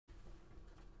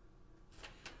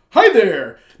Hi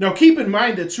there! Now keep in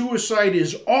mind that suicide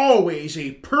is always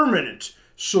a permanent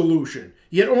solution,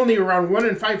 yet only around 1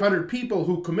 in 500 people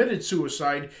who committed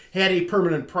suicide had a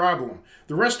permanent problem.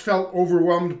 The rest felt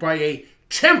overwhelmed by a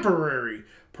temporary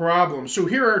problem. So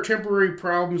here are temporary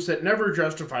problems that never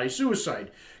justify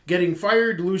suicide: getting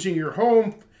fired, losing your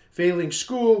home, failing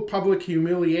school, public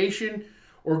humiliation,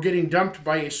 or getting dumped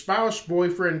by a spouse,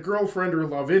 boyfriend, girlfriend, or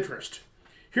love interest.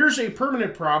 Here's a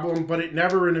permanent problem, but it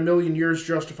never in a million years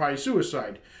justifies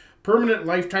suicide: permanent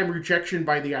lifetime rejection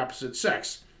by the opposite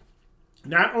sex.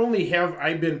 Not only have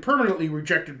I been permanently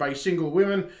rejected by single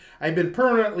women, I've been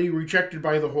permanently rejected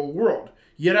by the whole world.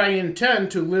 Yet I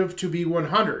intend to live to be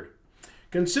 100.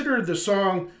 Consider the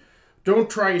song Don't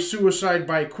Try Suicide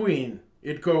by Queen.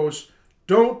 It goes,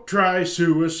 "Don't try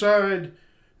suicide,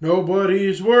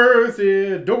 nobody's worth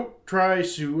it. Don't try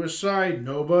suicide,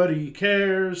 nobody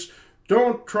cares.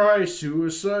 Don't try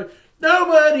suicide,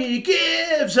 nobody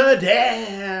gives a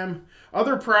damn."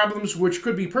 Other problems which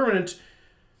could be permanent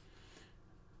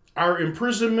are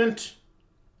imprisonment,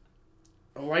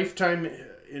 a lifetime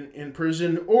in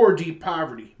prison, or deep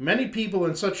poverty. Many people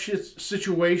in such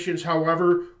situations,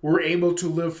 however, were able to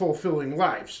live fulfilling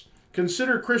lives.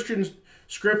 Consider Christian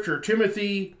scripture,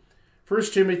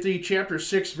 1 Timothy chapter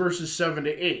 6, verses 7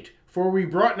 to 8. "For we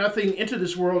brought nothing into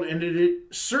this world, and it is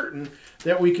certain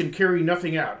that we can carry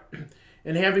nothing out.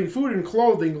 And having food and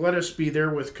clothing, let us be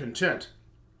therewith content."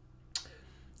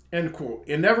 End quote.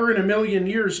 And never in a million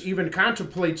years even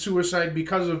contemplate suicide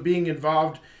because of being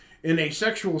involved in a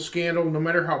sexual scandal, no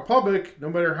matter how public, no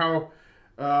matter how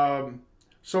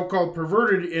so-called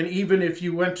perverted, and even if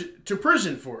you went to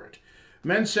prison for it.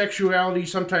 Men's sexuality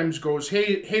sometimes goes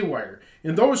haywire.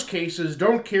 In those cases,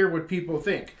 don't care what people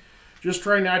think. Just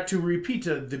try not to repeat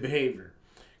the behavior.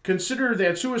 Consider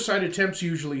that suicide attempts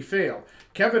usually fail.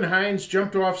 Kevin Hines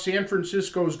jumped off San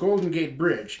Francisco's Golden Gate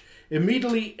Bridge.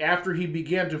 Immediately after he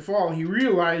began to fall, he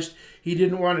realized he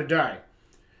didn't want to die.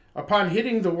 Upon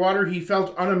hitting the water, he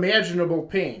felt unimaginable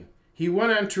pain. He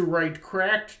went on to write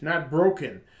 "Cracked, Not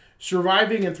Broken,"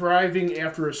 surviving and thriving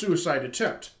after a suicide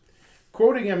attempt.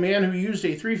 Quoting a man who used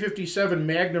a .357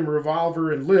 Magnum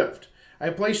revolver and lived, "I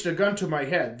placed a gun to my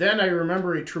head. Then I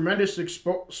remember a tremendous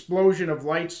explosion of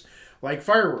lights like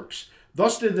fireworks.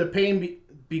 Thus did the pain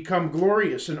become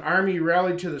glorious. An army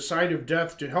rallied to the side of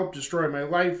death to help destroy my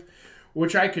life,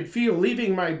 which I could feel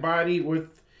leaving my body with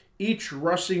each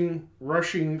rushing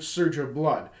surge of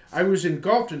blood. I was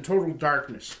engulfed in total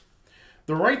darkness."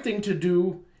 The right thing to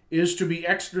do is to be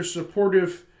extra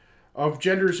supportive of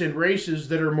genders and races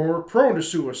that are more prone to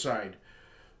suicide.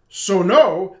 So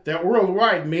know that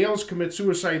worldwide, males commit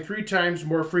suicide 3 times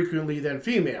more frequently than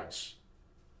females.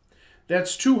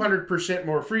 That's 200%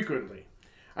 more frequently.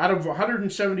 Out of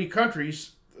 170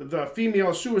 countries, the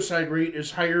female suicide rate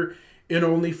is higher in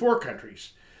only 4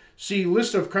 countries. See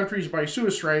list of countries by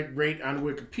suicide rate on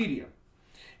Wikipedia.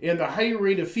 And the higher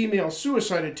rate of female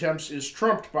suicide attempts is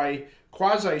trumped by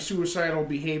quasi-suicidal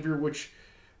behavior, which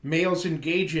males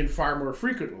engage in far more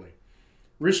frequently.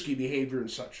 Risky behavior and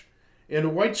such.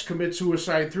 And whites commit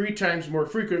suicide 3 times more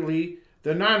frequently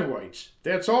than non-whites.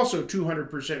 That's also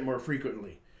 200% more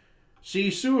frequently.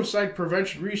 See Suicide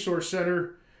Prevention Resource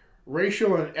Center,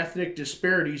 Racial and Ethnic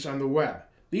Disparities on the web.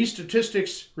 These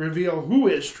statistics reveal who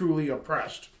is truly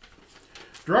oppressed.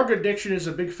 Drug addiction is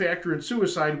a big factor in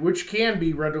suicide, which can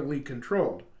be readily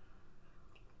controlled.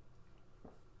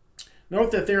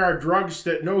 Note that there are drugs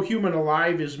that no human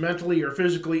alive is mentally or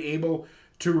physically able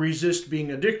to resist being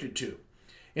addicted to.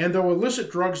 And though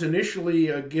illicit drugs initially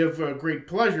give great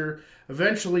pleasure,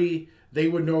 eventually they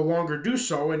would no longer do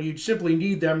so, and you'd simply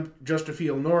need them just to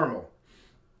feel normal.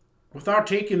 Without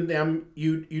taking them,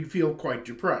 you'd feel quite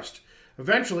depressed.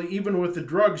 Eventually, even with the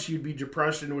drugs, you'd be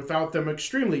depressed, and without them,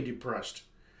 extremely depressed.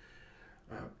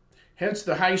 Hence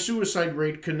the high suicide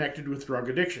rate connected with drug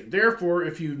addiction. Therefore,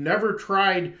 if you've never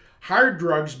tried hard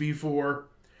drugs before,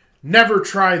 never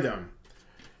try them.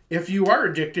 If you are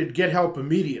addicted, get help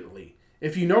immediately.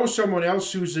 If you know someone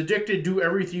else who's addicted, do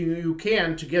everything you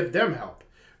can to get them help.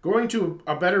 Going to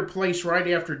a better place right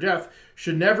after death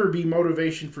should never be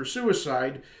motivation for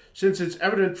suicide, since it's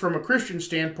evident from a Christian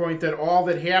standpoint that all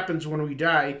that happens when we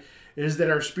die is that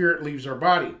our spirit leaves our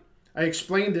body. I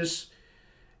explained this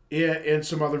in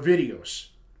some other videos.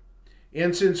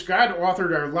 And since God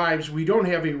authored our lives, we don't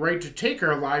have a right to take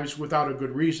our lives without a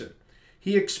good reason.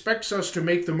 He expects us to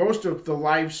make the most of the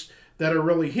lives that are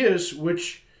really His,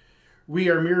 which we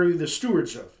are merely the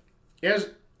stewards of.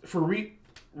 As for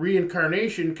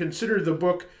reincarnation, consider the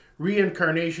book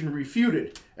Reincarnation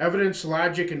Refuted: Evidence,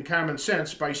 Logic, and Common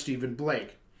Sense by Stephen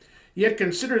Blake. Yet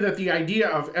consider that the idea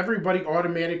of everybody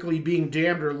automatically being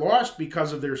damned or lost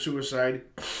because of their suicide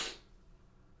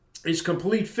is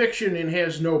complete fiction and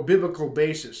has no biblical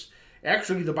basis.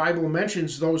 Actually, the Bible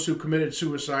mentions those who committed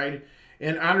suicide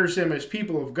and honors them as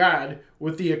people of God,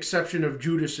 with the exception of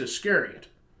Judas Iscariot.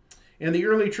 And the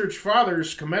early church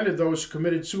fathers commended those who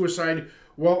committed suicide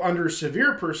while under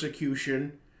severe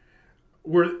persecution,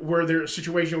 where there's a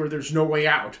situation where there's no way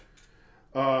out,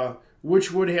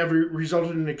 which would have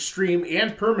resulted in extreme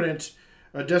and permanent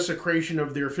desecration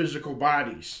of their physical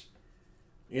bodies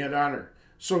and honor.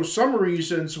 So some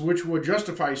reasons which would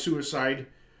justify suicide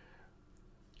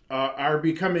are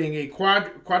becoming a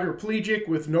quadriplegic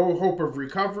with no hope of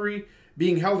recovery,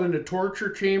 being held in a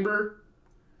torture chamber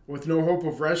with no hope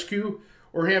of rescue,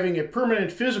 or having a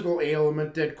permanent physical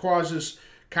ailment that causes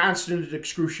constant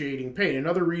excruciating pain.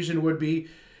 Another reason would be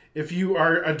if you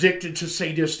are addicted to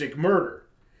sadistic murder.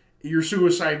 Your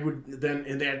suicide would then,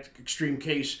 in that extreme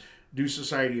case, do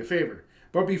society a favor.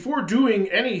 But before doing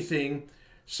anything,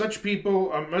 such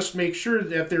people must make sure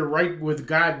that they're right with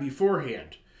God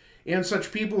beforehand. And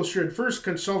such people should first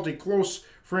consult a close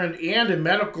friend and a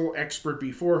medical expert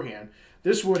beforehand.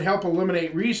 This would help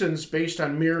eliminate reasons based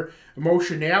on mere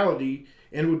emotionality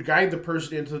and would guide the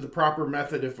person into the proper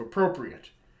method if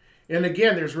appropriate. And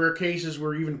again, there's rare cases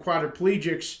where even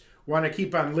quadriplegics want to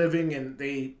keep on living and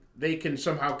they can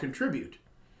somehow contribute.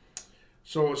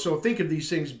 So think of these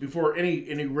things before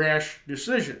any rash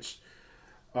decisions.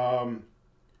 But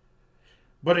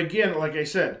again, like I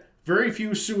said, very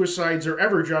few suicides are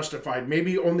ever justified.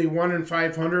 Maybe only 1 in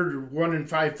 500 or 1 in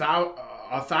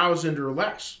 1,000 or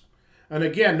less. And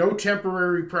again, no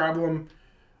temporary problem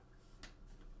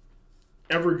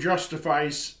ever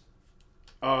justifies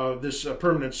this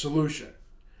permanent solution.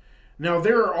 Now,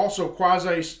 there are also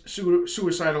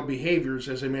quasi-suicidal behaviors,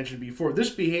 as I mentioned before.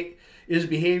 This is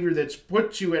behavior that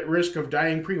puts you at risk of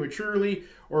dying prematurely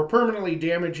or permanently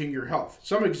damaging your health.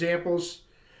 Some examples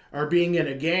are being in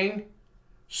a gang,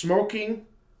 smoking,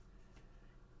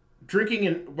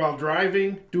 drinking while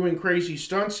driving, doing crazy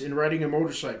stunts, and riding a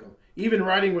motorcycle. Even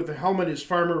riding with a helmet is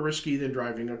far more risky than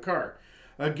driving a car.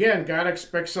 Again, God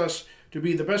expects us to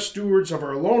be the best stewards of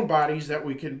our own bodies that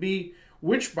we can be,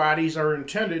 which bodies are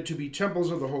intended to be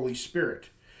temples of the Holy Spirit.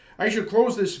 I should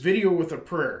close this video with a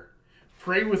prayer.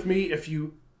 Pray with me if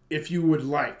you would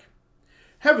like.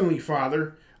 Heavenly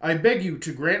Father, I beg you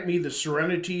to grant me the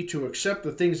serenity to accept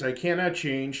the things I cannot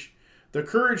change, the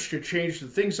courage to change the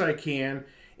things I can,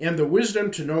 and the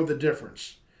wisdom to know the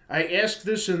difference. I ask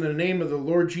this in the name of the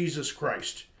Lord Jesus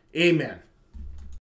Christ. Amen.